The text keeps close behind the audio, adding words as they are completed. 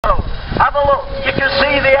Have a look. You can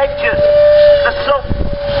see the edges, the sump,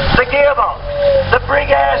 the gearbox, the big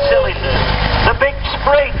air cylinder, the big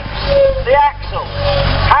springs, the axle.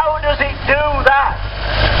 How does it do that?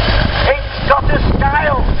 It's got a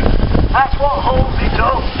style. That's what holds it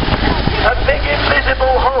up. A big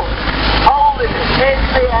invisible hook holding it in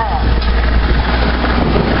the air.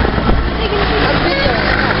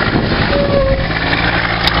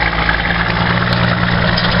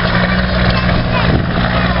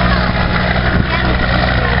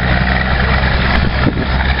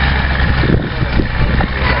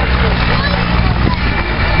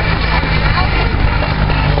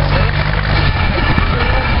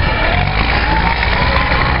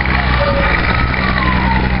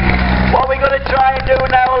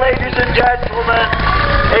 Ladies and gentlemen,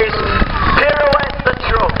 is pirouette the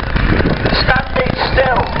truck, standing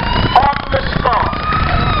still, on the spot,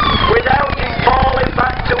 without it falling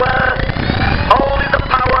back to earth, holding the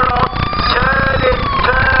power on, turning,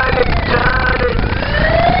 turning, turning.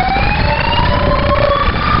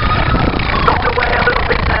 Got away a little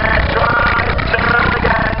bit there, drive, turn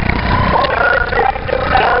again,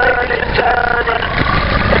 turning, turning.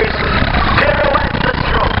 Is pirouette the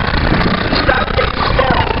truck, standing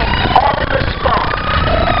still, on the spot,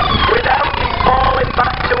 without it falling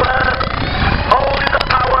back to earth, holding the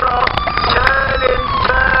power on, turning,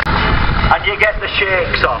 turn, and you get the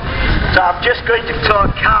shakes on. So I'm just going to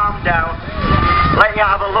calm down, let you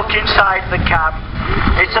have a look inside the cab.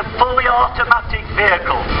 It's a fully automatic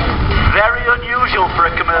vehicle, very unusual for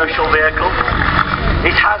a commercial vehicle.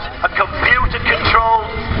 It has a computer-controlled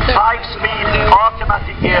 5-speed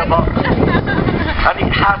automatic gearbox, and it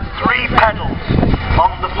has 3 pedals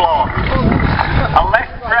on the floor. A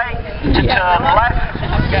left brake to turn left,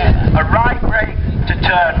 a right brake to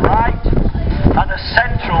turn right, and a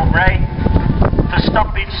central brake for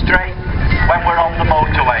stopping straight when we're on the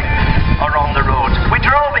motorway or on the road. We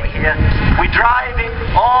drove it here, we drive it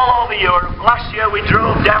all over Europe. Last year we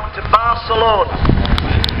drove down to Barcelona.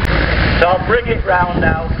 So I'll bring it round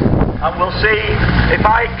now and we'll see if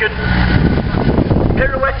I can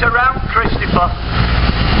pirouette around Christopher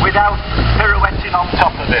without pirouetting on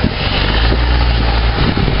top of him.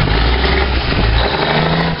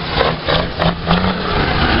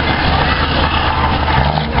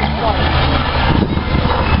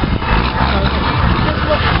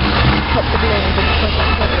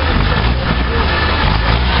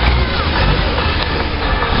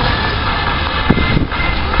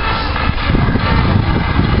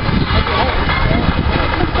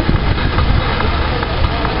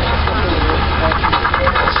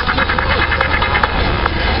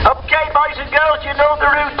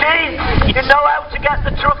 You know how to get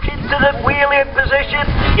the truck into the wheelie position.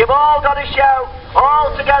 You've all got to shout,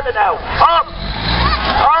 all together now. Up!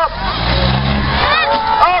 Up!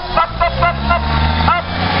 Up! Up! Up! Up! Up! Up!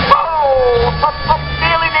 Oh! Up! Up!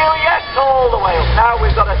 Nearly, nearly, yes, all the way up. Now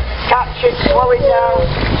we've got to catch it, slow it down,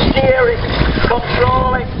 steer it,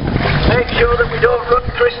 control it.